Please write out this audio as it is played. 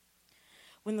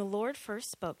When the Lord first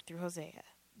spoke through Hosea,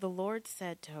 the Lord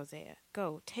said to Hosea,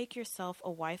 "Go, take yourself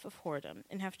a wife of whoredom,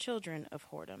 and have children of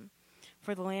whoredom,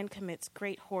 for the land commits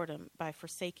great whoredom by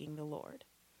forsaking the Lord."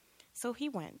 So he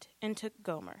went and took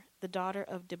Gomer, the daughter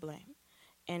of Diblaim,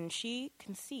 and she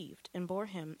conceived and bore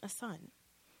him a son.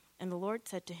 And the Lord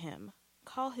said to him,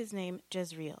 "Call his name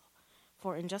Jezreel,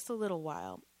 for in just a little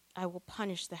while I will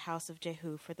punish the house of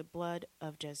Jehu for the blood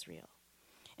of Jezreel,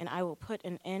 and I will put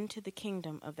an end to the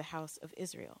kingdom of the house of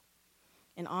Israel.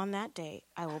 And on that day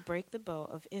I will break the bow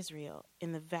of Israel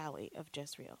in the valley of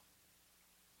Jezreel."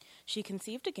 She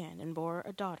conceived again and bore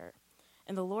a daughter.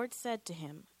 And the Lord said to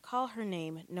him, "Call her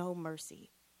name No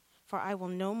Mercy, for I will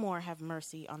no more have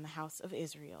mercy on the house of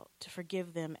Israel to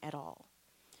forgive them at all.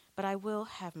 But I will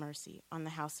have mercy on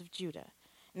the house of Judah,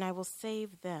 and I will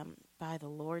save them by the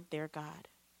Lord their God.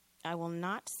 I will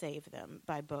not save them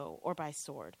by bow or by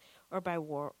sword or by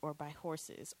war or by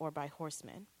horses or by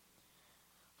horsemen."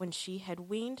 When she had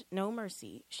weaned No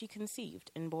Mercy, she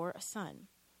conceived and bore a son.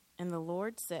 And the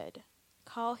Lord said,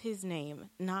 "Call his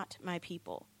name Not My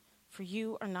People, for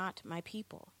you are not my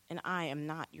people, and I am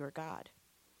not your God.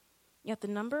 Yet the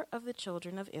number of the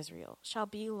children of Israel shall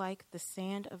be like the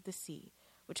sand of the sea,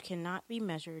 which cannot be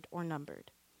measured or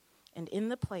numbered. And in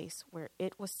the place where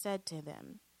it was said to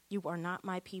them, 'You are not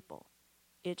my people,'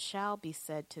 it shall be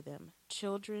said to them,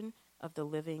 'Children of the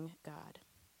living God.'"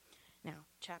 Now,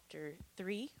 chapter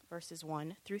 3, verses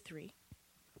 1 through 3.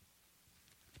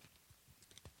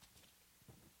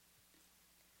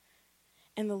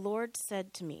 "And the Lord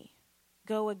said to me,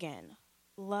 'Go again,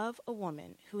 love a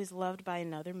woman who is loved by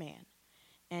another man,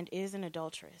 and is an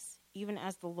adulteress, even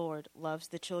as the Lord loves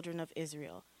the children of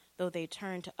Israel, though they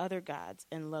turn to other gods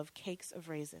and love cakes of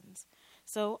raisins.'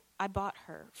 So I bought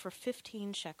her for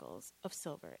 15 shekels of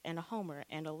silver, and a homer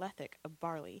and a lethek of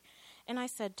barley. And I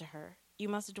said to her, 'You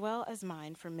must dwell as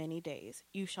mine for many days.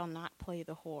 You shall not play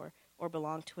the whore or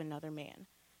belong to another man.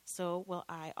 So will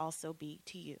I also be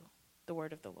to you.'" The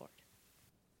word of the Lord.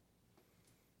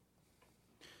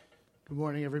 Good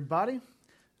morning, everybody.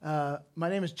 My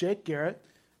name is Jake Garrett,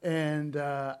 and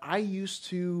I used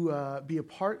to be a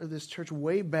part of this church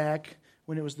way back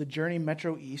when it was the Journey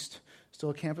Metro East, still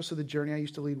a campus of the Journey. I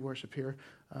used to lead worship here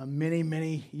many,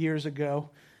 many years ago.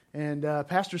 And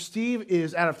Pastor Steve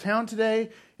is out of town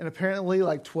today, and apparently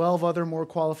like 12 other more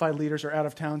qualified leaders are out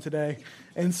of town today.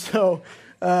 And so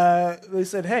they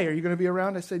said, "Hey, are you going to be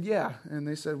around?" I said, "Yeah." And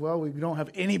they said, "Well, we don't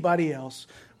have anybody else.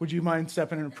 Would you mind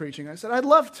stepping in and preaching?" I said, "I'd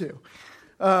love to."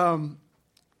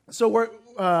 So we're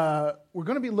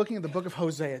going to be looking at the book of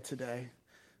Hosea today.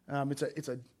 It's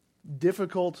a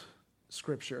difficult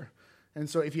scripture. And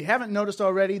so if you haven't noticed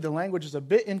already, the language is a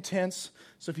bit intense.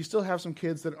 So if you still have some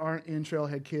kids that aren't in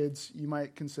Trailhead Kids, you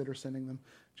might consider sending them.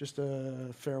 Just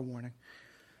a fair warning.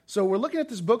 So we're looking at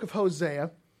this book of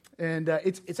Hosea, and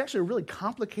it's actually a really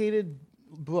complicated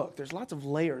book. There's lots of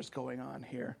layers going on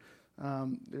here.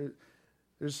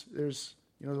 There's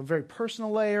a very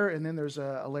personal layer, and then there's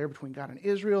a layer between God and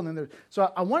Israel. And then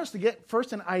so I want us to get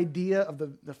first an idea of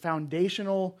the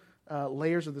foundational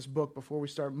layers of this book before we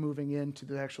start moving into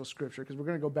the actual scripture, because we're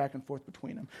going to go back and forth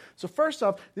between them. So first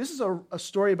off, this is a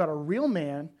story about a real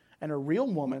man and a real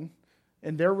woman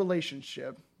and their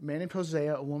relationship. A man named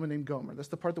Hosea, a woman named Gomer. That's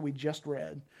the part that we just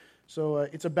read. So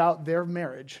it's about their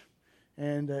marriage,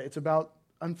 and it's about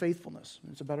unfaithfulness.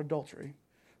 It's about adultery.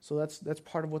 So that's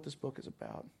part of what this book is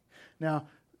about. Now,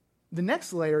 the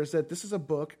next layer is that this is a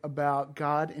book about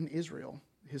God and Israel,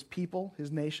 his people,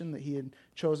 his nation that he had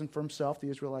chosen for himself, the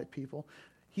Israelite people.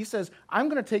 He says, "I'm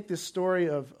going to take this story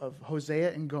of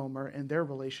Hosea and Gomer and their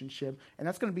relationship, and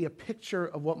that's going to be a picture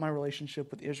of what my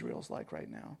relationship with Israel is like right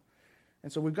now."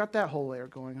 And so we've got that whole layer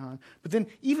going on. But then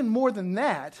even more than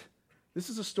that, this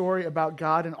is a story about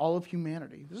God and all of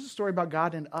humanity. This is a story about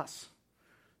God and us.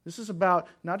 This is about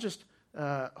not just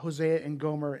Hosea and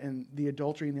Gomer and the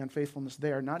adultery and the unfaithfulness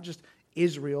there, not just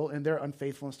Israel and their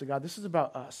unfaithfulness to God. This is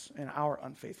about us and our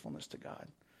unfaithfulness to God.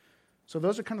 So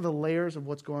those are kind of the layers of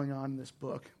what's going on in this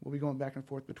book. We'll be going back and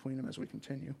forth between them as we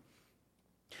continue.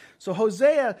 So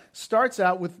Hosea starts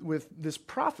out with this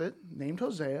prophet named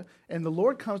Hosea, and the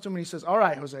Lord comes to him and he says, "All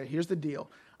right, Hosea, here's the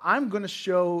deal. I'm going to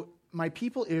show my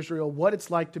people Israel what it's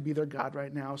like to be their God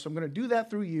right now. So I'm going to do that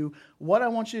through you. What I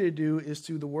want you to do is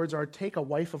the words are, take a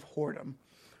wife of whoredom."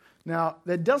 Now,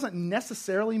 that doesn't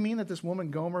necessarily mean that this woman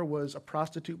Gomer was a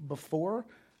prostitute before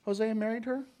Hosea married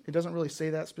her. It doesn't really say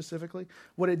that specifically.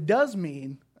 What it does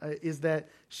mean is that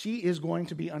she is going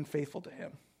to be unfaithful to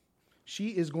him. She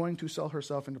is going to sell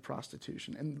herself into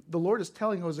prostitution. And the Lord is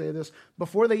telling Hosea this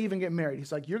before they even get married.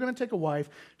 He's like, you're going to take a wife,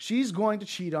 she's going to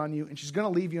cheat on you, and she's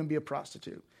going to leave you and be a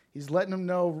prostitute. He's letting them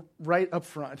know right up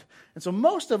front. And so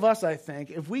most of us, I think,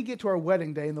 if we get to our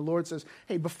wedding day and the Lord says,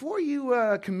 hey, before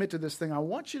you commit to this thing, I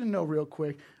want you to know real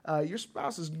quick, your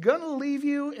spouse is going to leave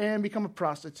you and become a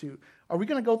prostitute. Are we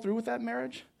going to go through with that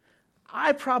marriage?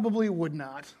 I probably would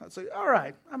not. I'd say, all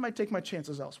right, I might take my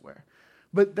chances elsewhere.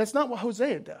 But that's not what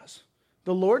Hosea does.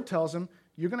 The Lord tells him,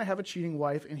 you're going to have a cheating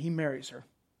wife, and he marries her,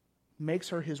 makes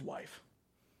her his wife.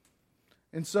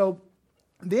 And so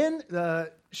then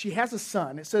she has a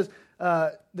son. It says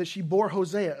that she bore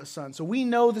Hosea a son. So we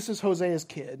know this is Hosea's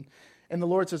kid. And the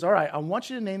Lord says, all right, I want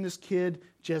you to name this kid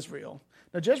Jezreel.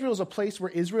 Now, Jezreel is a place where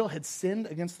Israel had sinned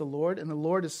against the Lord. And the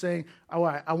Lord is saying, all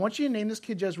right, I want you to name this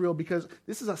kid Jezreel because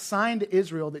this is a sign to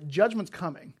Israel that judgment's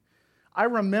coming. I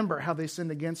remember how they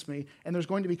sinned against me, and there's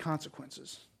going to be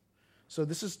consequences. So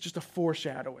this is just a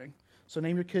foreshadowing. So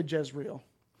name your kid Jezreel.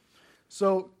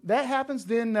 So that happens,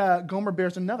 then Gomer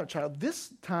bears another child.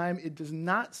 This time, it does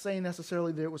not say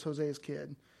necessarily that it was Hosea's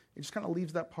kid. It just kind of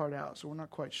leaves that part out, so we're not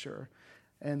quite sure.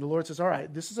 And the Lord says, all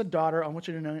right, this is a daughter. I want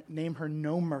you to name her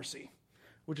No Mercy,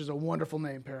 which is a wonderful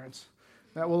name, parents.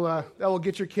 That will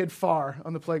get your kid far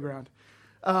on the playground.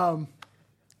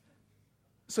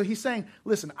 So he's saying,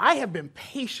 listen, I have been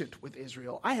patient with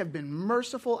Israel. I have been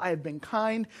merciful. I have been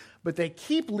kind, but they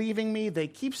keep leaving me. They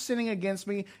keep sinning against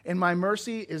me, and my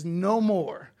mercy is no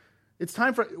more.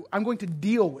 I'm going to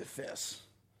deal with this.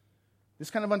 This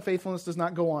kind of unfaithfulness does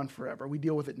not go on forever. We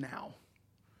deal with it now.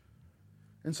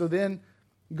 And so then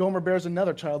Gomer bears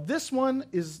another child. This one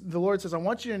is, the Lord says, I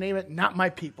want you to name it Not My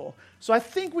People. So I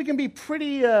think we can be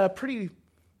pretty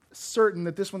certain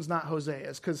that this one's not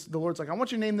Hosea's, because the Lord's like, I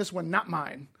want you to name this one Not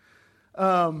Mine.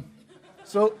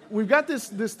 So we've got this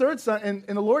third son,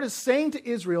 and the Lord is saying to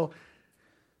Israel,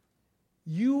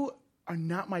 you are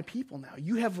not my people now.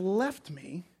 You have left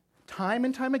me time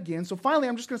and time again. So finally,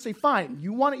 I'm just going to say, fine,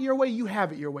 you want it your way, you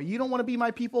have it your way. You don't want to be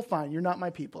my people, fine, you're not my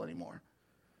people anymore.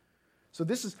 So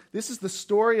this is the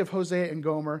story of Hosea and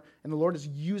Gomer, and the Lord is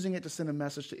using it to send a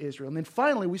message to Israel. And then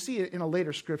finally, we see it in a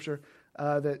later scripture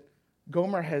that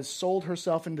Gomer has sold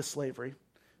herself into slavery.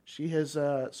 She has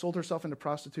sold herself into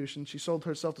prostitution. She sold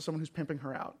herself to someone who's pimping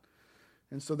her out.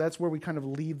 And so that's where we kind of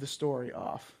leave the story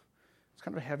off. It's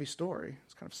kind of a heavy story.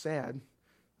 It's kind of sad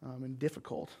and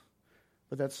difficult.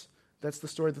 But that's the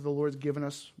story that the Lord's given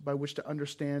us by which to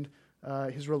understand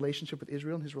his relationship with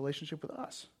Israel and his relationship with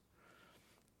us.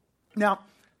 Now,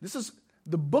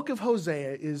 the book of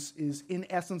Hosea is in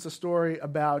essence a story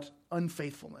about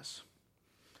unfaithfulness.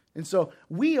 And so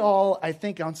we all, I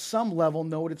think, on some level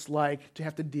know what it's like to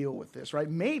have to deal with this, right?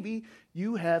 Maybe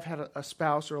you have had a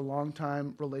spouse or a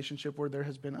long-time relationship where there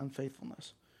has been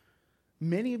unfaithfulness.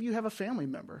 Many of you have a family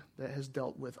member that has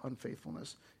dealt with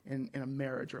unfaithfulness in a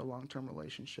marriage or a long-term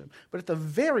relationship. But at the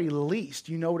very least,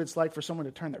 you know what it's like for someone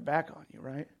to turn their back on you,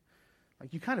 right?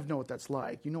 Like, you kind of know what that's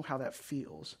like. You know how that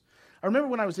feels. I remember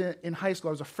when I was in high school,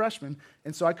 I was a freshman,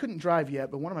 and so I couldn't drive yet,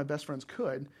 but one of my best friends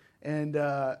could. And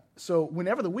so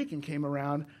whenever the weekend came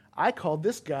around, I called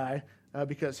this guy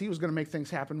because he was going to make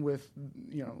things happen with,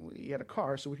 he had a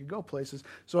car so we could go places.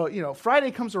 So,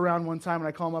 Friday comes around one time and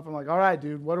I call him up. I'm like, all right,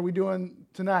 dude, what are we doing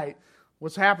tonight?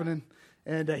 What's happening?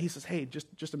 And he says, hey,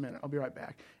 just a minute. I'll be right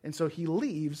back. And so he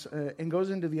leaves and goes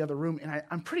into the other room. And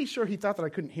I'm pretty sure he thought that I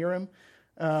couldn't hear him,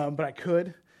 but I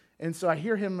could. And so I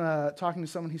hear him talking to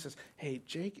someone. He says, hey,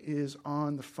 Jake is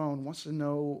on the phone, wants to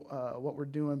know what we're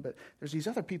doing, but there's these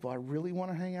other people I really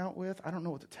want to hang out with. I don't know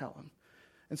what to tell him.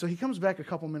 And so he comes back a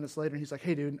couple minutes later, and he's like,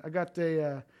 hey, dude, I've got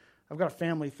a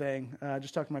family thing. I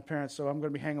just talked to my parents, so I'm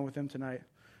going to be hanging with them tonight.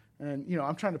 And,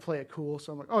 I'm trying to play it cool.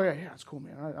 So I'm like, oh, yeah, it's cool,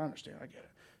 man. I understand. I get it.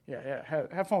 Yeah,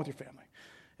 have fun with your family.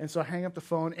 And so I hang up the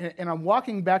phone, and I'm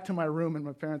walking back to my room in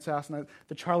my parents' house, and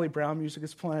the Charlie Brown music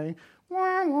is playing.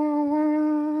 Wah, wah,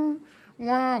 wah,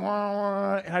 wah, wah,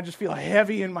 wah, and I just feel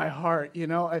heavy in my heart,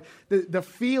 the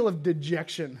feel of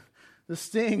dejection, the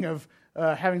sting of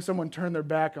having someone turn their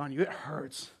back on you. It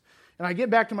hurts. And I get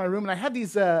back to my room, and I had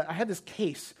this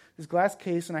case, this glass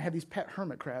case, and I had these pet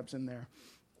hermit crabs in there.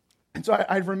 And so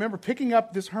I remember picking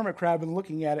up this hermit crab and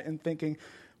looking at it and thinking,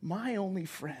 my only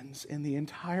friends in the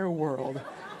entire world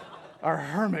are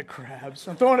hermit crabs.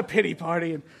 I'm throwing a pity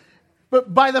party.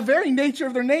 But by the very nature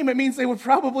of their name, it means they would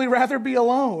probably rather be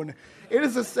alone. It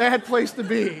is a sad place to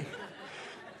be.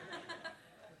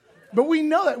 But we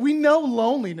know that. We know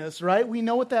loneliness, right? We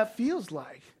know what that feels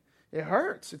like. It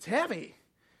hurts. It's heavy.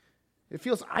 It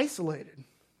feels isolated.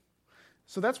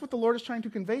 So that's what the Lord is trying to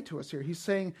convey to us here. He's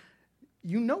saying,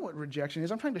 you know what rejection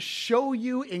is. I'm trying to show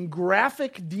you in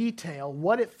graphic detail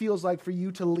what it feels like for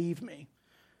you to leave me.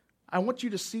 I want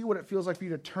you to see what it feels like for you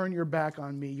to turn your back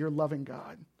on me, your loving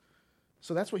God.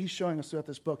 So that's what he's showing us throughout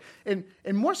this book. And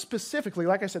more specifically,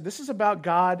 like I said, this is about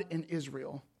God and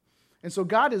Israel. And so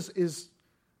God is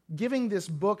giving this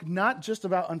book not just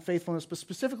about unfaithfulness, but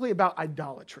specifically about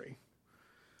idolatry.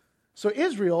 So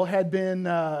Israel had been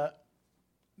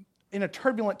in a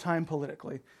turbulent time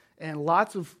politically, and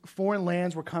lots of foreign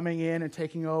lands were coming in and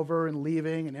taking over and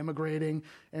leaving and immigrating.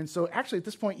 And so actually at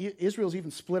this point, Israel's even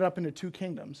split up into two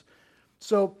kingdoms.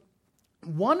 So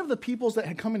one of the peoples that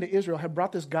had come into Israel had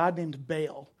brought this god named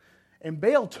Baal. And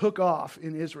Baal took off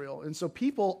in Israel. And so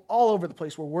people all over the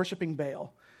place were worshiping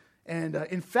Baal. And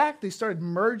in fact, they started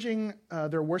merging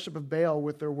their worship of Baal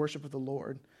with their worship of the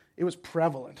Lord. It was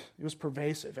prevalent. It was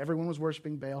pervasive. Everyone was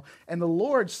worshiping Baal. And the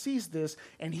Lord sees this,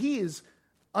 and he is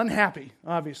unhappy,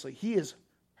 obviously. He is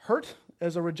hurt,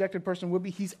 as a rejected person would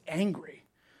be. He's angry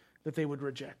that they would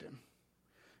reject him.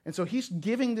 And so he's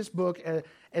giving this book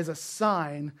as a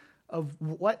sign of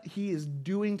what he is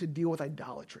doing to deal with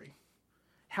idolatry,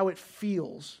 how it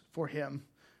feels for him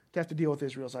to have to deal with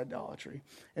Israel's idolatry.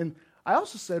 And I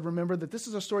also said, remember, that this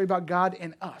is a story about God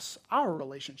and us, our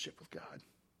relationship with God.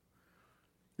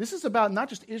 This is about not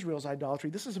just Israel's idolatry,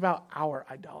 this is about our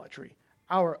idolatry,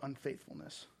 our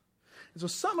unfaithfulness. And so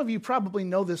some of you probably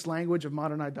know this language of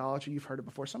modern idolatry. You've heard it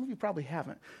before. Some of you probably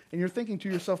haven't. And you're thinking to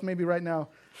yourself maybe right now,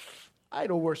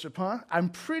 idol worship, huh? I'm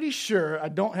pretty sure I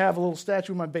don't have a little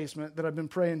statue in my basement that I've been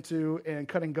praying to and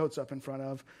cutting goats up in front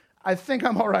of. I think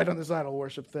I'm all right on this idol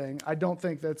worship thing. I don't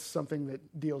think that's something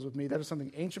that deals with me. That is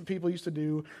something ancient people used to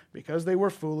do because they were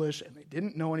foolish and they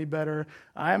didn't know any better.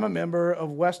 I am a member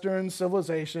of Western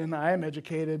civilization. I am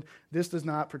educated. This does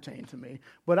not pertain to me.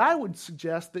 But I would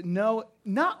suggest that no,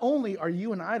 not only are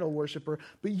you an idol worshiper,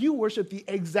 but you worship the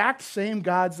exact same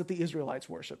gods that the Israelites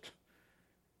worshipped.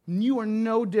 You are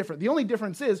no different. The only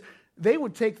difference is they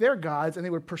would take their gods and they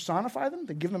would personify them.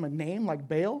 They'd give them a name like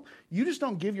Baal. You just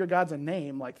don't give your gods a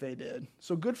name like they did.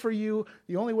 So good for you.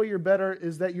 The only way you're better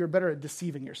is that you're better at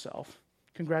deceiving yourself.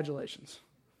 Congratulations.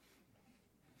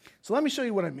 So let me show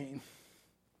you what I mean.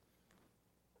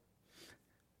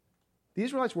 The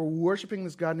Israelites were worshiping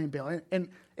this god named Baal.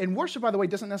 And worship, by the way,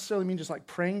 doesn't necessarily mean just like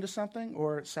praying to something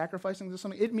or sacrificing to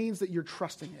something. It means that you're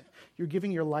trusting it. You're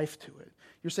giving your life to it.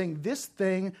 You're saying, this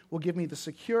thing will give me the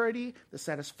security, the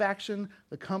satisfaction,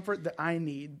 the comfort that I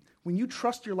need. When you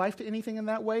trust your life to anything in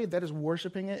that way, that is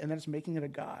worshiping it, and that is making it a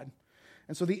god.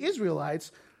 And so the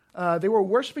Israelites, they were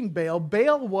worshiping Baal.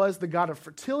 Baal was the god of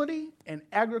fertility and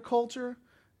agriculture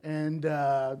and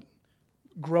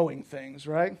growing things,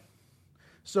 right?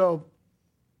 So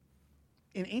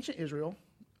in ancient Israel,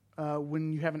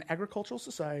 when you have an agricultural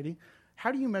society,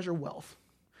 how do you measure wealth?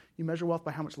 You measure wealth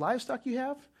by how much livestock you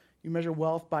have. You measure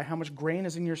wealth by how much grain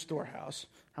is in your storehouse,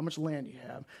 how much land you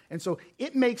have. And so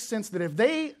it makes sense that if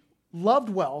they loved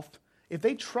wealth, if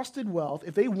they trusted wealth,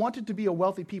 if they wanted to be a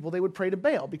wealthy people, they would pray to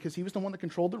Baal because he was the one that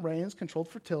controlled the rains, controlled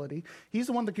fertility. He's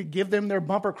the one that could give them their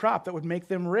bumper crop that would make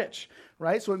them rich,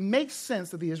 right? So it makes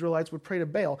sense that the Israelites would pray to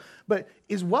Baal. But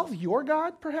is wealth your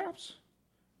God, perhaps?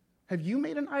 Have you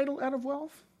made an idol out of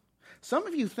wealth? Some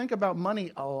of you think about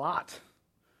money a lot,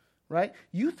 right?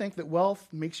 You think that wealth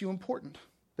makes you important,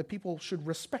 that people should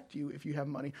respect you if you have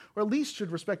money, or at least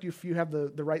should respect you if you have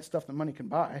the right stuff that money can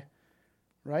buy,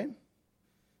 right?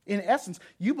 In essence,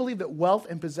 you believe that wealth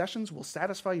and possessions will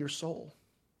satisfy your soul.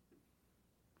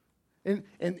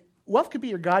 And wealth could be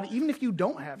your God even if you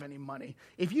don't have any money.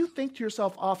 If you think to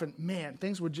yourself often, man,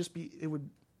 things would just be,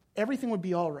 everything would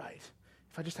be all right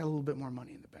if I just had a little bit more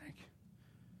money in the bank.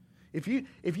 If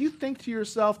you think to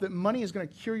yourself that money is going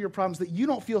to cure your problems, that you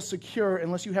don't feel secure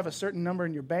unless you have a certain number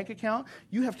in your bank account,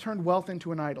 you have turned wealth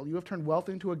into an idol. You have turned wealth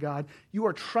into a god. You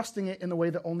are trusting it in the way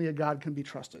that only a god can be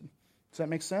trusted. Does that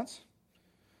make sense?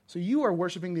 So you are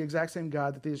worshiping the exact same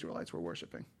God that the Israelites were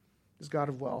worshiping, this God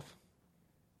of wealth.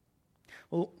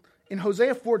 Well, in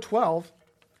Hosea 4:12,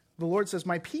 the Lord says,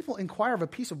 "My people inquire of a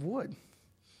piece of wood,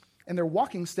 and their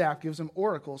walking staff gives them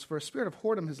oracles, for a spirit of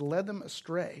whoredom has led them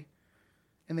astray,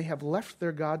 and they have left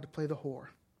their God to play the whore."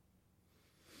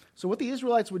 So what the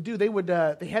Israelites would do,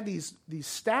 they had these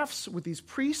staffs with these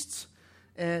priests,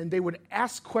 and they would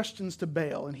ask questions to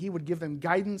Baal, and he would give them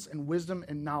guidance and wisdom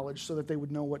and knowledge so that they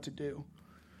would know what to do.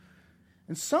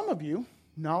 And some of you,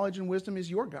 knowledge and wisdom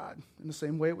is your God in the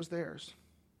same way it was theirs.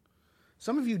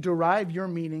 Some of you derive your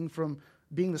meaning from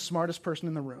being the smartest person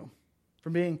in the room,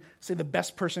 from being, say, the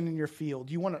best person in your field.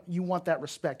 You want that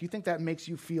respect. You think that makes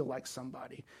you feel like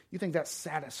somebody. You think that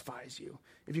satisfies you.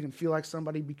 If you can feel like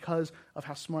somebody because of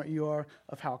how smart you are,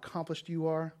 of how accomplished you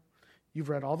are. You've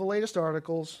read all the latest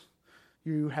articles.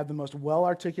 You have the most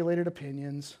well-articulated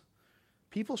opinions.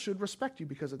 People should respect you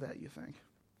because of that, you think.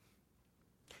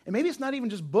 And maybe it's not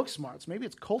even just book smarts. Maybe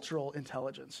it's cultural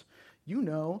intelligence. You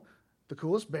know the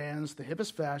coolest bands, the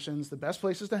hippest fashions, the best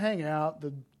places to hang out,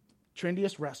 the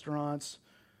trendiest restaurants.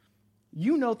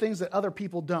 You know things that other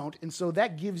people don't, and so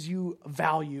that gives you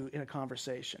value in a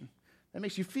conversation. That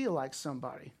makes you feel like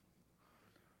somebody.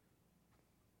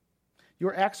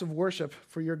 Your acts of worship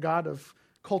for your God of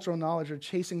cultural knowledge are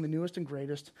chasing the newest and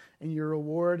greatest, and your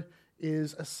reward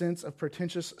is a sense of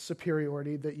pretentious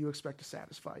superiority that you expect to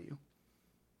satisfy you.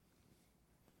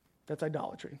 That's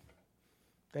idolatry.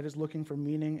 That is looking for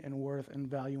meaning and worth and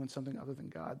value in something other than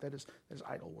God. That is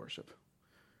idol worship.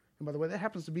 And by the way, that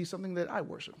happens to be something that I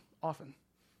worship often.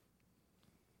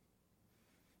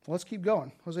 Well, let's keep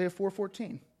going. Hosea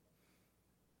 4:14.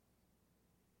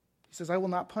 He says, I will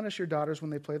not punish your daughters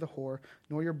when they play the whore,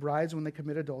 nor your brides when they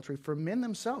commit adultery, for men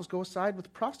themselves go aside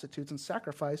with prostitutes and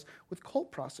sacrifice with cult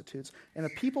prostitutes, and a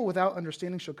people without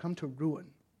understanding shall come to ruin.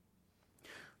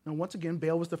 Now, once again,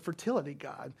 Baal was the fertility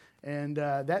god, and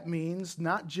that means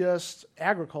not just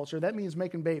agriculture, that means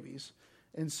making babies.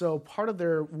 And so part of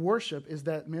their worship is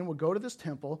that men would go to this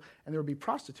temple, and there would be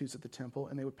prostitutes at the temple,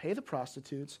 and they would pay the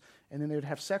prostitutes, and then they would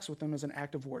have sex with them as an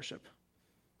act of worship.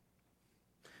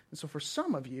 And so for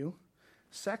some of you,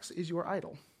 sex is your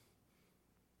idol.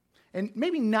 And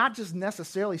maybe not just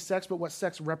necessarily sex, but what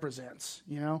sex represents,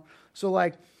 you know? So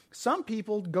like, some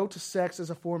people go to sex as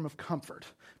a form of comfort,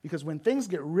 because when things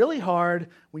get really hard,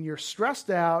 when you're stressed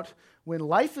out, when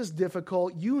life is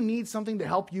difficult, you need something to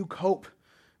help you cope.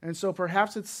 And so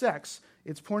perhaps it's sex,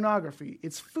 it's pornography,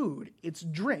 it's food, it's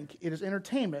drink, it is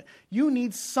entertainment. You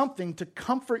need something to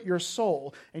comfort your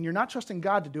soul, and you're not trusting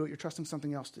God to do it, you're trusting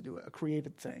something else to do it, a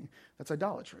created thing. That's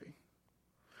idolatry.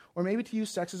 Or maybe to you,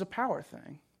 sex is a power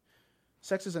thing.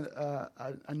 Sex is a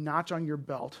notch on your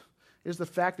belt. It is the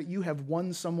fact that you have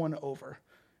won someone over.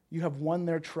 You have won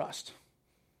their trust.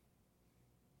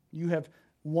 You have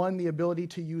won the ability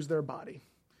to use their body.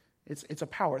 It's a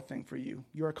power thing for you.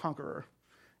 You're a conqueror.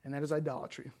 And that is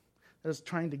idolatry. That is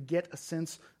trying to get a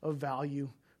sense of value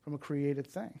from a created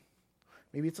thing.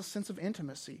 Maybe it's a sense of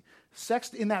intimacy.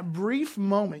 Sex, in that brief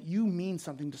moment, you mean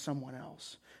something to someone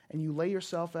else. And you lay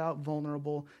yourself out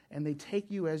vulnerable, and they take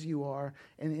you as you are.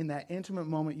 And in that intimate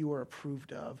moment, you are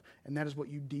approved of. And that is what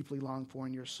you deeply long for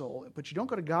in your soul. But you don't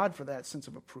go to God for that sense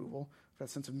of approval, for that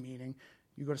sense of meaning.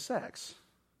 You go to sex.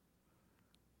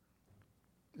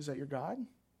 Is that your God?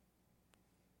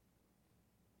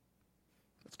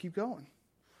 Let's keep going.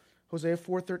 Hosea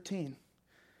 4:13. He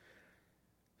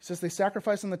says, they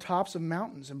sacrifice on the tops of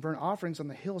mountains and burn offerings on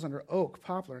the hills under oak,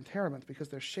 poplar, and terebinth because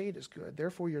their shade is good.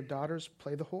 Therefore your daughters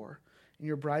play the whore, and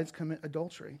your brides commit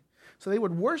adultery. So they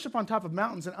would worship on top of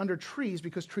mountains and under trees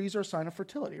because trees are a sign of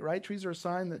fertility, right? Trees are a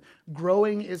sign that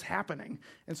growing is happening.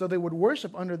 And so they would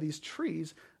worship under these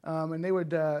trees, and they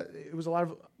would, it was a lot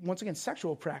of, once again,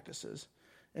 sexual practices.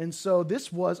 And so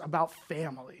this was about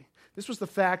family. This was the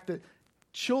fact that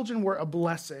children were a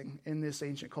blessing in this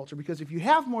ancient culture, because if you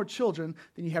have more children,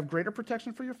 then you have greater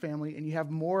protection for your family, and you have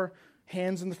more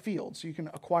hands in the field, so you can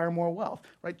acquire more wealth,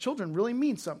 right? Children really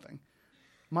mean something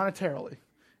monetarily.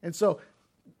 And so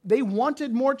they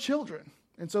wanted more children,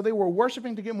 and so they were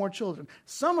worshiping to get more children.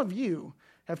 Some of you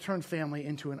have turned family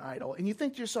into an idol, and you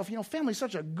think to yourself, you know, family's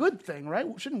such a good thing, right?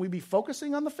 Shouldn't we be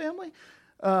focusing on the family?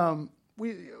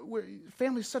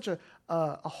 Family's such a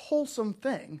wholesome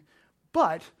thing,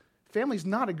 but family's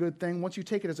not a good thing once you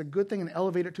take it as a good thing and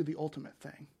elevate it to the ultimate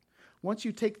thing. Once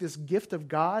you take this gift of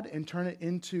God and turn it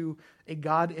into a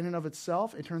God in and of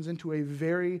itself, it turns into a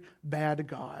very bad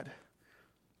God.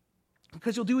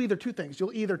 Because you'll do either two things.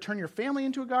 You'll either turn your family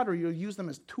into a God, or you'll use them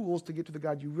as tools to get to the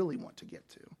God you really want to get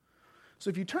to. So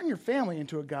if you turn your family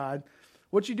into a God,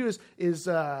 what you do is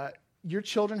your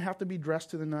children have to be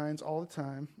dressed to the nines all the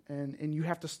time, and you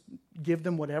have to give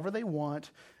them whatever they want,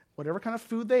 whatever kind of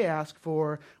food they ask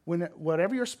for,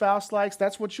 whatever your spouse likes,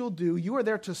 that's what you'll do. You are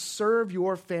there to serve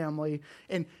your family.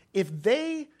 And if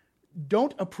they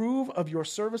don't approve of your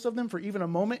service of them for even a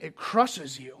moment, it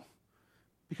crushes you,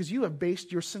 because you have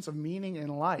based your sense of meaning in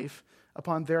life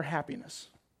upon their happiness.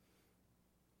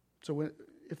 So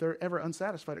if they're ever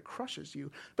unsatisfied, it crushes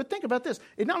you. But think about this.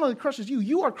 It not only crushes you,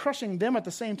 you are crushing them at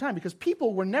the same time, because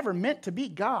people were never meant to be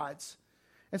gods.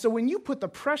 And so when you put the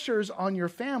pressures on your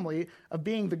family of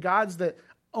being the gods that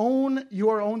own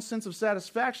your own sense of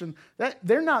satisfaction, that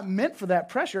they're not meant for that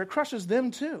pressure. It crushes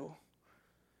them too.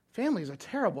 Family is a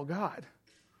terrible God.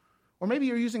 Or maybe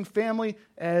you're using family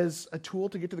as a tool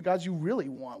to get to the gods you really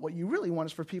want. What you really want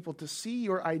is for people to see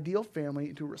your ideal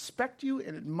family, to respect you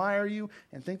and admire you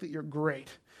and think that you're great.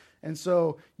 And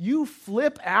so you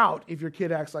flip out if your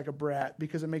kid acts like a brat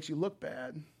because it makes you look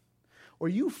bad. Or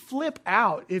you flip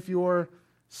out if your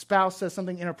spouse says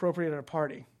something inappropriate at a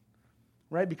party.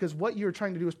 right? Because what you're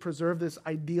trying to do is preserve this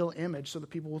ideal image so that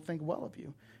people will think well of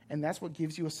you. And that's what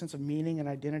gives you a sense of meaning and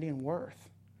identity and worth.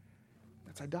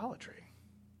 That's idolatry.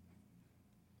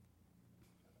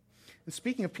 And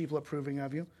speaking of people approving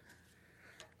of you,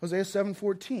 Hosea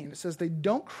 7:14, it says, they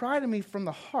don't cry to me from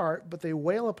the heart, but they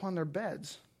wail upon their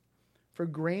beds. For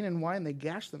grain and wine they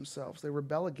gash themselves. They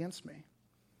rebel against me.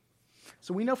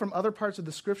 So we know from other parts of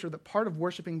the scripture that part of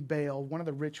worshiping Baal, one of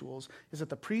the rituals, is that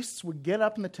the priests would get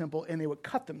up in the temple and they would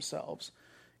cut themselves.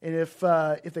 And if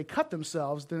they cut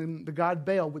themselves, then the god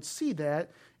Baal would see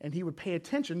that and he would pay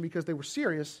attention because they were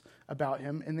serious about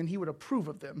him, and then he would approve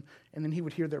of them, and then he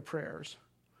would hear their prayers.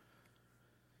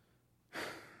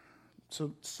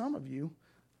 So some of you,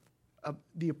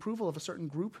 the approval of a certain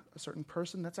group, a certain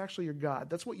person, that's actually your God.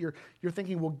 That's what you're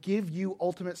thinking will give you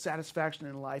ultimate satisfaction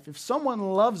in life. If someone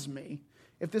loves me,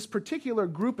 if this particular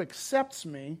group accepts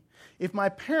me, if my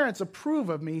parents approve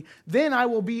of me, then I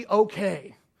will be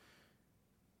okay.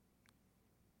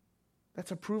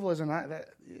 That's approval as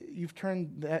you've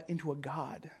turned that into a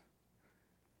God.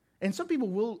 And some people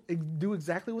will do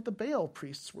exactly what the Baal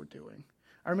priests were doing.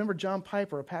 I remember John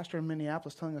Piper, a pastor in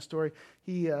Minneapolis, telling a story.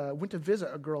 He went to visit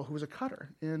a girl who was a cutter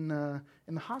in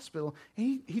the hospital.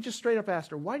 And he just straight up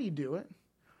asked her, why do you do it?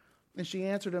 And she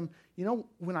answered him,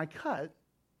 when I cut,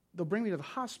 they'll bring me to the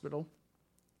hospital.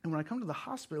 And when I come to the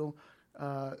hospital,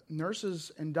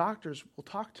 nurses and doctors will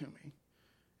talk to me.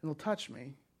 And they'll touch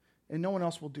me. And no one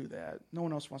else will do that. No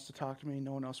one else wants to talk to me.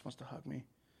 No one else wants to hug me.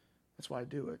 That's why I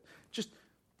do it.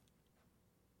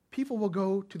 People will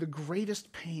go to the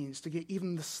greatest pains to get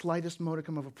even the slightest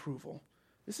modicum of approval.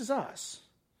 This is us.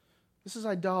 This is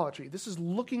idolatry. This is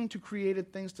looking to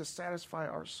created things to satisfy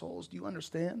our souls. Do you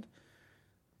understand?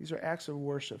 These are acts of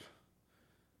worship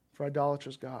for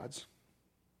idolatrous gods.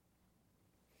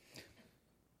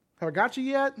 Have I got you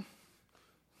yet?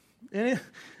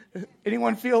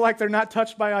 Anyone feel like they're not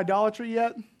touched by idolatry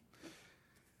yet?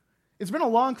 It's been a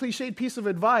long, cliched piece of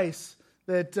advice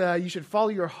that you should follow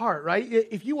your heart, right?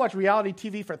 If you watch reality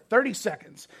TV for 30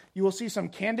 seconds, you will see some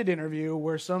candid interview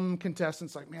where some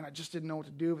contestant's like, man, I just didn't know what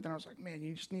to do. But then I was like, man,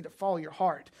 you just need to follow your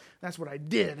heart. That's what I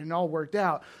did, and it all worked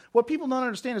out. What people don't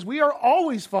understand is we are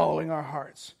always following our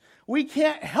hearts. We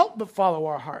can't help but follow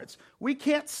our hearts. We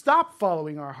can't stop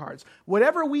following our hearts.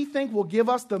 Whatever we think will give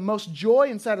us the most joy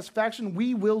and satisfaction,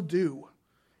 we will do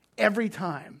every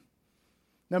time.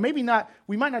 Now,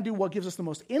 we might not do what gives us the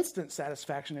most instant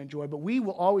satisfaction and joy, but we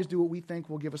will always do what we think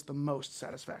will give us the most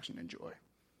satisfaction and joy.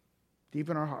 Deep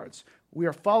in our hearts. We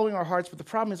are following our hearts, but the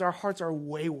problem is our hearts are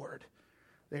wayward.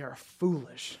 They are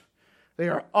foolish. They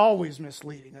are always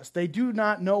misleading us. They do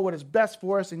not know what is best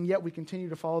for us, and yet we continue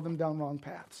to follow them down wrong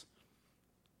paths.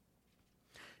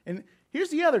 And here's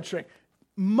the other trick.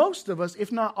 Most of us, if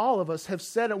not all of us, have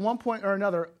said at one point or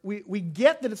another, we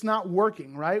get that it's not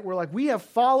working, right? We're like, we have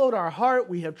followed our heart.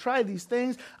 We have tried these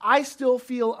things. I still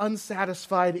feel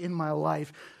unsatisfied in my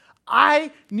life.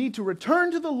 I need to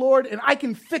return to the Lord and I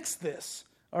can fix this,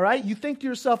 all right? You think to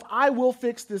yourself, I will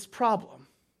fix this problem.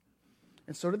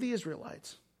 And so did the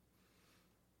Israelites.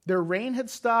 Their rain had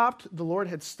stopped. The Lord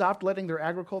had stopped letting their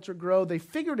agriculture grow. They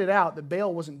figured it out that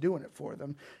Baal wasn't doing it for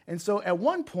them. And so at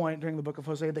one point during the book of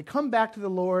Hosea, they come back to the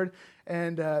Lord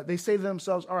and they say to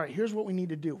themselves, all right, here's what we need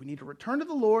to do. We need to return to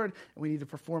the Lord and we need to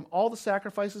perform all the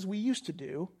sacrifices we used to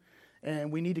do.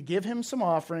 And we need to give him some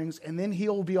offerings and then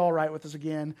he'll be all right with us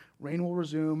again. Rain will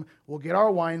resume. We'll get our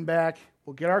wine back.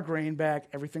 We'll get our grain back.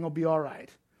 Everything will be all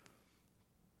right.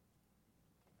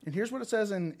 And here's what it says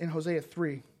in Hosea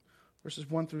 3. Verses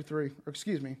 1 through 3,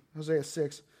 Hosea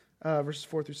 6, verses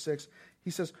 4 through 6.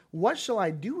 He says, what shall I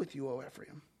do with you, O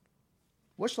Ephraim?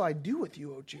 What shall I do with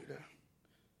you, O Judah?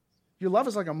 Your love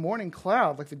is like a morning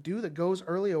cloud, like the dew that goes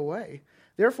early away.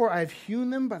 Therefore I have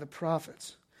hewn them by the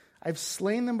prophets. I have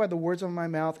slain them by the words of my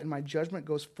mouth, and my judgment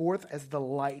goes forth as the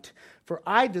light. For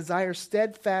I desire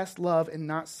steadfast love and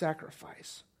not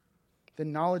sacrifice, the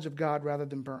knowledge of God rather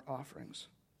than burnt offerings.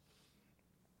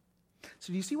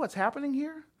 So do you see what's happening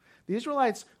here? The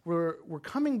Israelites were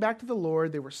coming back to the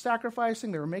Lord. They were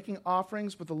sacrificing. They were making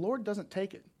offerings, but the Lord doesn't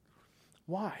take it.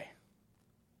 Why?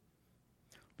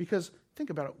 Because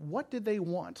think about it. What did they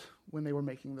want when they were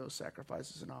making those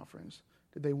sacrifices and offerings?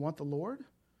 Did they want the Lord?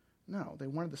 No, they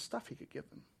wanted the stuff he could give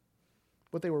them.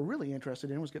 What they were really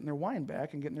interested in was getting their wine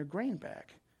back and getting their grain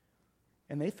back.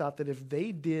 And they thought that if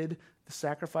they did the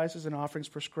sacrifices and offerings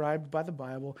prescribed by the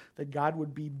Bible, that God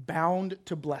would be bound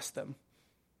to bless them.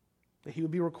 That he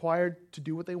would be required to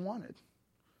do what they wanted.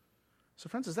 So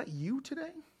friends, is that you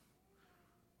today?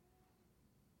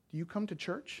 Do you come to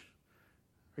church?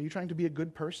 Are you trying to be a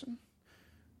good person?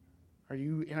 Are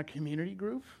you in a community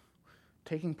group?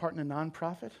 Taking part in a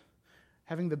nonprofit?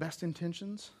 having the best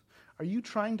intentions? Are you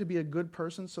trying to be a good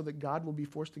person so that God will be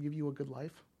forced to give you a good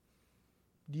life?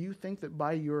 Do you think that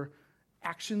by your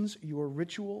actions, your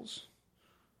rituals,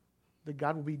 that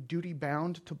God will be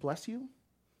duty-bound to bless you?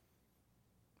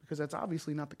 Because that's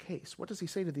obviously not the case. What does he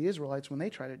say to the Israelites when they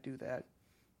try to do that?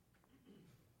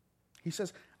 He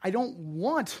says, I don't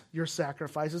want your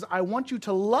sacrifices. I want you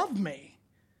to love me.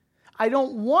 I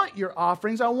don't want your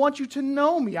offerings. I want you to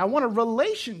know me. I want a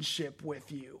relationship with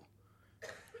you.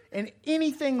 And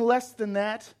anything less than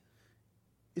that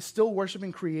is still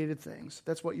worshiping created things.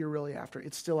 That's what you're really after.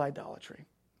 It's still idolatry.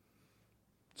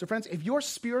 So friends, if your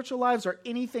spiritual lives are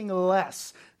anything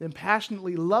less than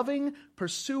passionately loving,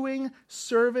 pursuing,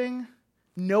 serving,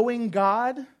 knowing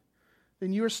God,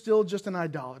 then you're still just an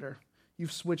idolater.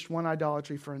 You've switched one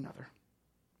idolatry for another.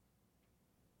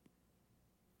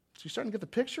 So you're starting to get the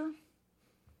picture? You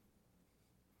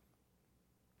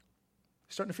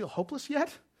starting to feel hopeless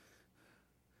yet?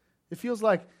 It feels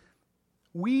like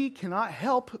we cannot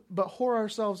help but whore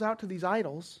ourselves out to these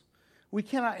idols. We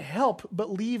cannot help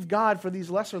but leave God for these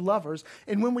lesser lovers.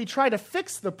 And when we try to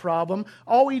fix the problem,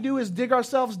 all we do is dig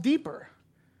ourselves deeper.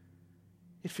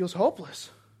 It feels hopeless.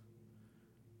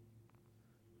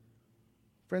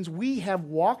 Friends, we have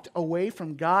walked away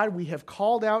from God. We have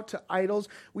called out to idols.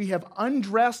 We have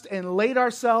undressed and laid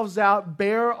ourselves out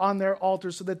bare on their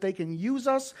altars so that they can use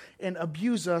us and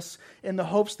abuse us in the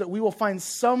hopes that we will find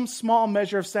some small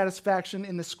measure of satisfaction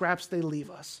in the scraps they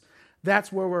leave us.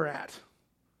 That's where we're at.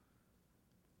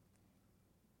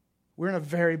 We're in a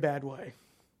very bad way.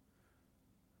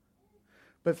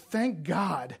 But thank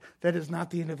God that is not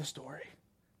the end of the story.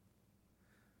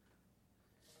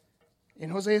 In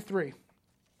Hosea 3,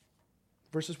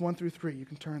 verses 1 through 3, you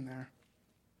can turn there.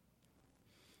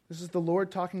 This is the Lord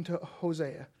talking to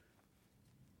Hosea.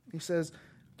 He says,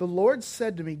 the Lord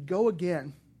said to me, go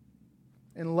again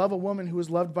and love a woman who is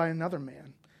loved by another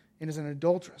man and is an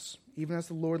adulteress, even as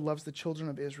the Lord loves the children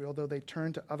of Israel, though they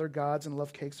turn to other gods and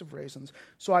love cakes of raisins.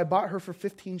 So I bought her for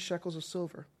 15 shekels of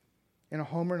silver and a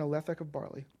homer and a lethek of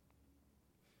barley.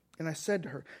 And I said to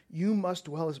her, you must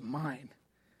dwell as mine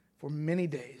for many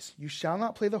days. You shall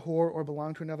not play the whore or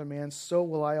belong to another man, so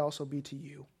will I also be to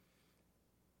you.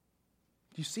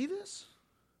 Do you see this?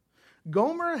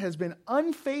 Gomer has been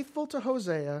unfaithful to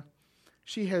Hosea.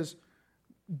 She has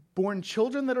borne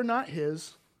children that are not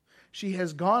his. She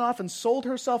has gone off and sold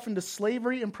herself into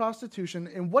slavery and prostitution.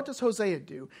 And what does Hosea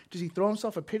do? Does he throw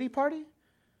himself a pity party?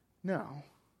 No.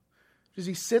 Does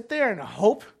he sit there and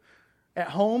hope at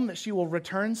home that she will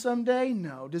return someday?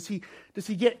 No. Does he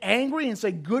get angry and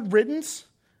say, good riddance?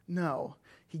 No.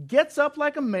 He gets up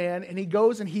like a man and he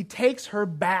goes and he takes her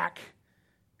back.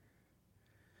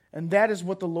 And that is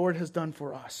what the Lord has done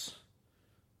for us.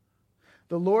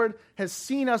 The Lord has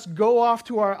seen us go off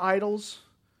to our idols,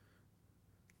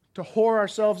 to whore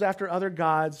ourselves after other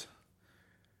gods,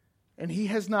 and he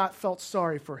has not felt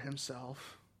sorry for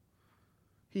himself.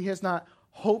 He has not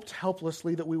hoped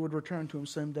helplessly that we would return to him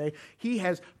someday. He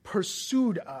has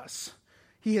pursued us.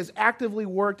 He has actively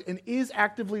worked and is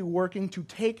actively working to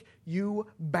take you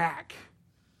back.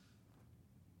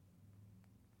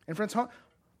 And friends,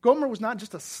 Gomer was not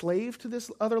just a slave to this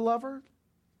other lover.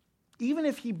 Even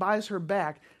if he buys her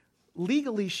back,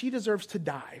 legally she deserves to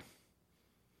die.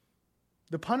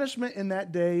 The punishment in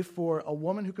that day for a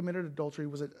woman who committed adultery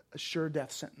was a sure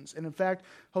death sentence. And in fact,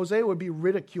 Hosea would be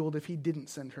ridiculed if he didn't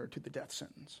send her to the death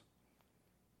sentence.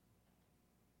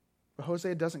 But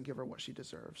Hosea doesn't give her what she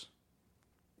deserves.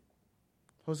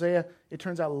 Hosea, it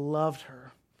turns out, loved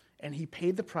her. And he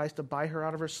paid the price to buy her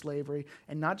out of her slavery.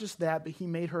 And not just that, but he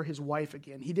made her his wife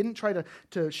again. He didn't try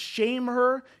to shame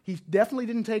her. He definitely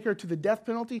didn't take her to the death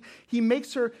penalty. He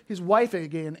makes her his wife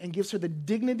again and gives her the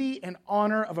dignity and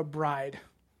honor of a bride.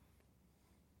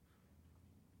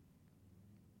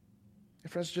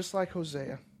 And friends, just like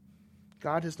Hosea,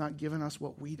 God has not given us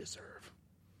what we deserve.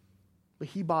 But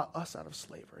he bought us out of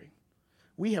slavery.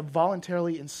 We have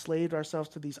voluntarily enslaved ourselves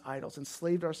to these idols,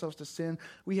 enslaved ourselves to sin.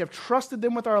 We have trusted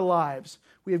them with our lives.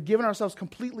 We have given ourselves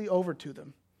completely over to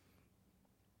them.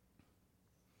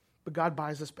 But God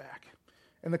buys us back.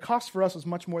 And the cost for us was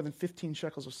much more than 15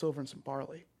 shekels of silver and some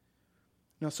barley.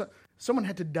 Now, someone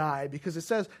had to die because it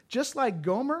says, just like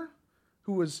Gomer,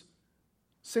 who was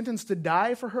sentenced to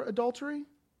die for her adultery,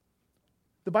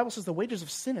 the Bible says the wages of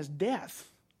sin is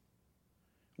death.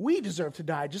 We deserve to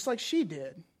die just like she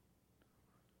did.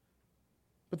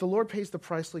 But the Lord pays the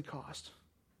pricely cost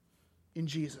in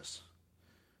Jesus.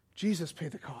 Jesus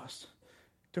paid the cost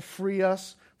to free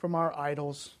us from our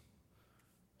idols,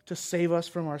 to save us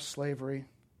from our slavery.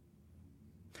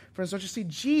 Friends, don't you see?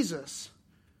 Jesus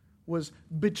was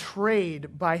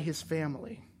betrayed by his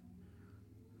family.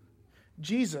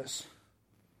 Jesus,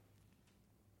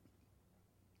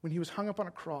 when he was hung up on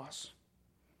a cross,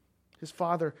 his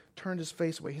Father turned his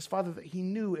face away. His Father that he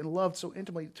knew and loved so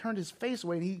intimately turned his face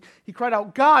away, and he cried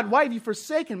out, God, why have you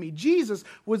forsaken me? Jesus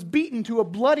was beaten to a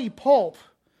bloody pulp.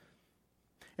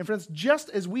 And friends, just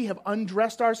as we have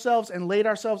undressed ourselves and laid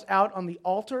ourselves out on the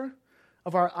altar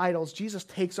of our idols, Jesus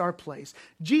takes our place.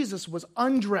 Jesus was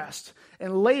undressed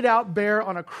and laid out bare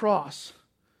on a cross.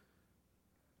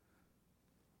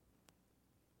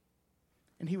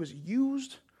 And he was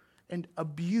used and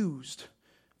abused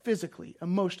physically,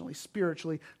 emotionally,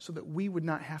 spiritually, so that we would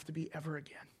not have to be ever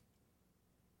again.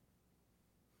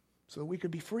 So that we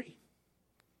could be free.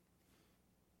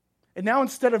 And now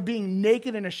instead of being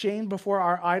naked and ashamed before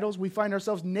our idols, we find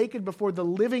ourselves naked before the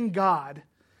living God.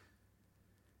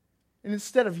 And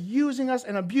instead of using us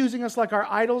and abusing us like our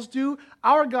idols do,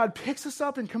 our God picks us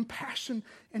up in compassion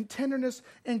and tenderness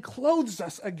and clothes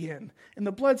us again in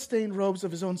the blood-stained robes of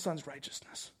his own Son's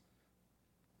righteousness.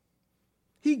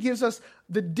 He gives us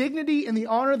the dignity and the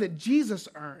honor that Jesus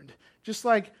earned, just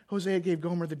like Hosea gave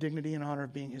Gomer the dignity and honor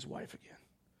of being his wife again.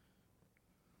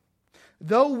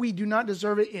 Though we do not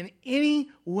deserve it in any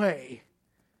way,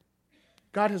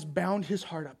 God has bound his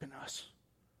heart up in us.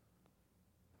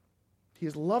 He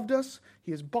has loved us,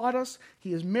 he has bought us,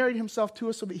 he has married himself to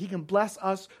us so that he can bless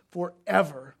us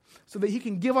forever, so that he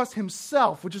can give us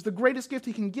himself, which is the greatest gift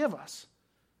he can give us.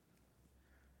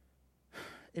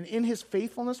 And in his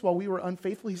faithfulness, while we were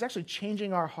unfaithful, he's actually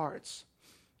changing our hearts.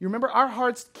 You remember, our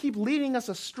hearts keep leading us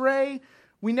astray.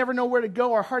 We never know where to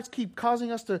go. Our hearts keep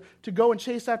causing us to go and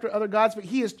chase after other gods, but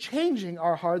he is changing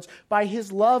our hearts by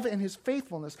his love and his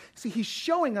faithfulness. See, he's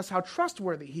showing us how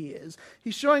trustworthy he is.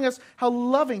 He's showing us how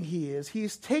loving he is. He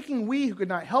is taking we who could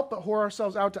not help but whore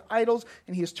ourselves out to idols,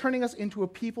 and he is turning us into a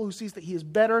people who sees that he is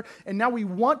better, and now we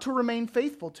want to remain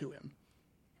faithful to him.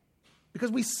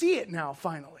 Because we see it now,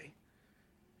 finally.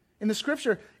 In the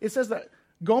scripture, it says that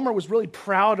Gomer was really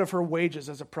proud of her wages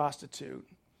as a prostitute.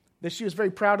 That she was very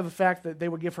proud of the fact that they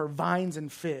would give her vines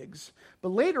and figs. But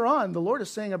later on, the Lord is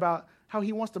saying about how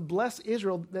he wants to bless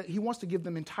Israel, that he wants to give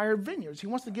them entire vineyards. He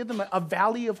wants to give them a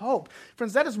valley of hope.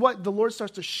 Friends, that is what the Lord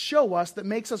starts to show us that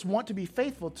makes us want to be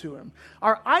faithful to him.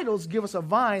 Our idols give us a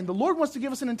vine. The Lord wants to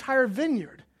give us an entire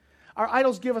vineyard. Our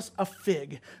idols give us a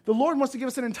fig. The Lord wants to give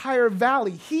us an entire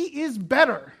valley. He is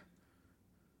better.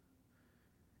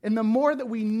 And the more that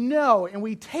we know and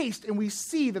we taste and we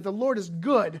see that the Lord is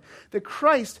good, that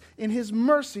Christ in his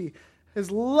mercy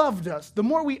has loved us, the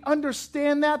more we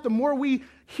understand that, the more we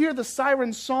hear the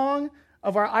siren song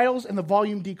of our idols and the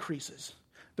volume decreases.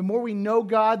 The more we know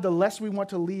God, the less we want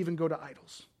to leave and go to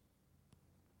idols.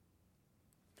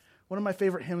 One of my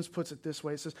favorite hymns puts it this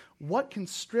way. It says, "What can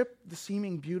strip the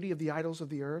seeming beauty of the idols of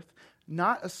the earth?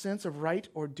 Not a sense of right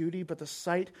or duty, but the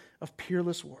sight of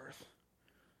peerless worth.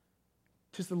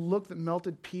 'Tis the look that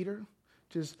melted Peter.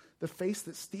 'Tis the face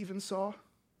that Stephen saw.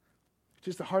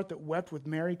 'Tis the heart that wept with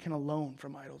Mary can alone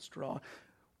from idols draw."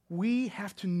 We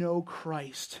have to know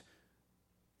Christ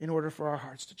in order for our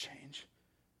hearts to change.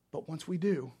 But once we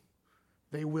do,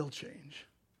 they will change.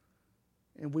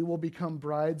 And we will become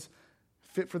brides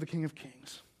fit for the King of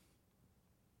Kings.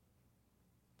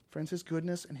 Friends, his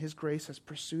goodness and his grace has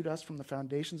pursued us from the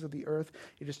foundations of the earth.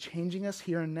 It is changing us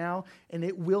here and now, and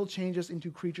it will change us into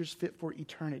creatures fit for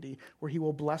eternity, where he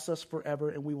will bless us forever,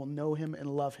 and we will know him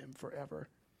and love him forever.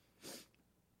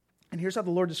 And here's how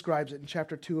the Lord describes it in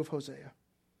chapter 2 of Hosea.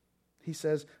 He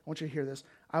says, I want you to hear this,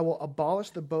 "I will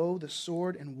abolish the bow, the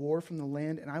sword, and war from the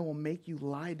land, and I will make you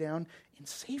lie down in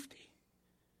safety.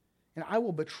 And I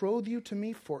will betroth you to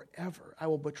me forever. I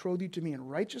will betroth you to me in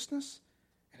righteousness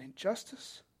and in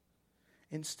justice.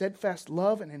 In steadfast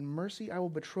love and in mercy, I will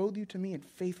betroth you to me in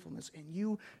faithfulness, and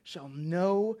you shall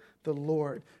know the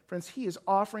Lord." Friends, he is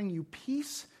offering you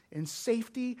peace and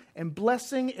safety and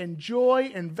blessing and joy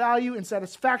and value and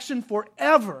satisfaction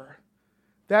forever.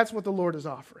 That's what the Lord is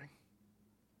offering.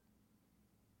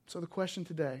 So the question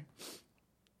today,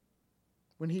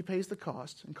 when he pays the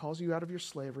cost and calls you out of your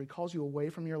slavery, calls you away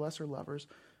from your lesser lovers,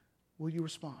 will you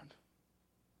respond?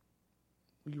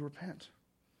 Will you repent?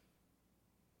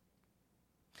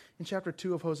 In chapter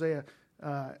 2 of Hosea,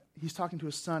 he's talking to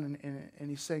his son, and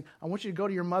he's saying, I want you to go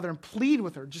to your mother and plead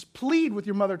with her. Just plead with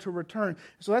your mother to return.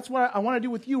 So that's what I want to do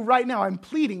with you right now. I'm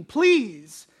pleading.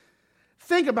 Please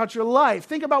think about your life.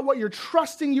 Think about what you're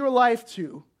trusting your life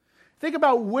to. Think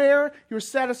about where your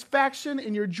satisfaction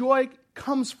and your joy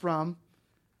comes from,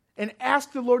 and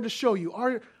ask the Lord to show you,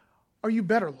 are you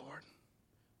better, Lord?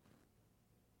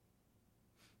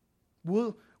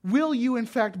 Will you, in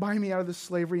fact, buy me out of this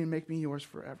slavery and make me yours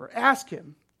forever? Ask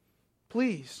him.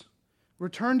 Please,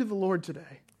 return to the Lord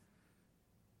today.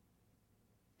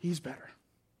 He's better.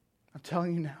 I'm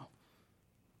telling you now.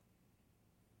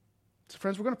 So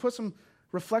friends, we're going to put some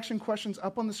reflection questions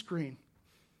up on the screen.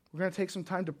 We're going to take some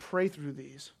time to pray through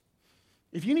these.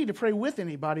 If you need to pray with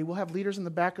anybody, we'll have leaders in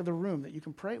the back of the room that you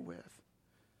can pray with.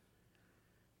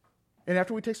 And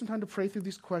after we take some time to pray through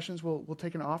these questions, we'll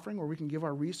take an offering where we can give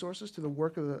our resources to the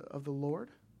work of the Lord.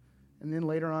 And then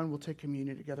later on, we'll take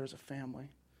communion together as a family.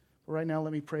 But right now,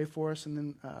 let me pray for us, and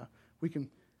then we can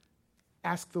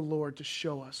ask the Lord to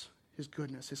show us his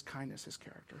goodness, his kindness, his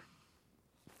character.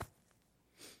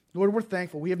 Lord, we're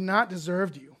thankful. We have not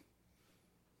deserved you.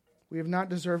 We have not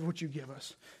deserved what you give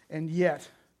us. And yet,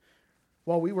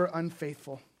 while we were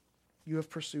unfaithful, you have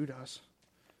pursued us.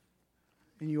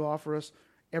 And you offer us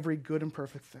every good and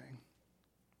perfect thing.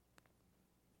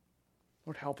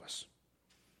 Lord, help us.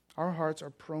 Our hearts are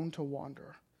prone to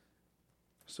wander.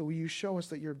 So will you show us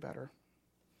that you're better?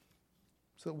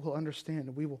 So that we'll understand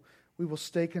and we will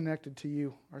stay connected to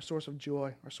you, our source of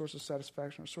joy, our source of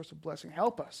satisfaction, our source of blessing.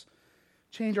 Help us.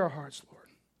 Change our hearts, Lord.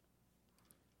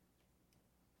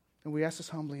 And we ask this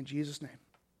humbly in Jesus' name.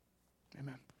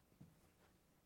 Amen.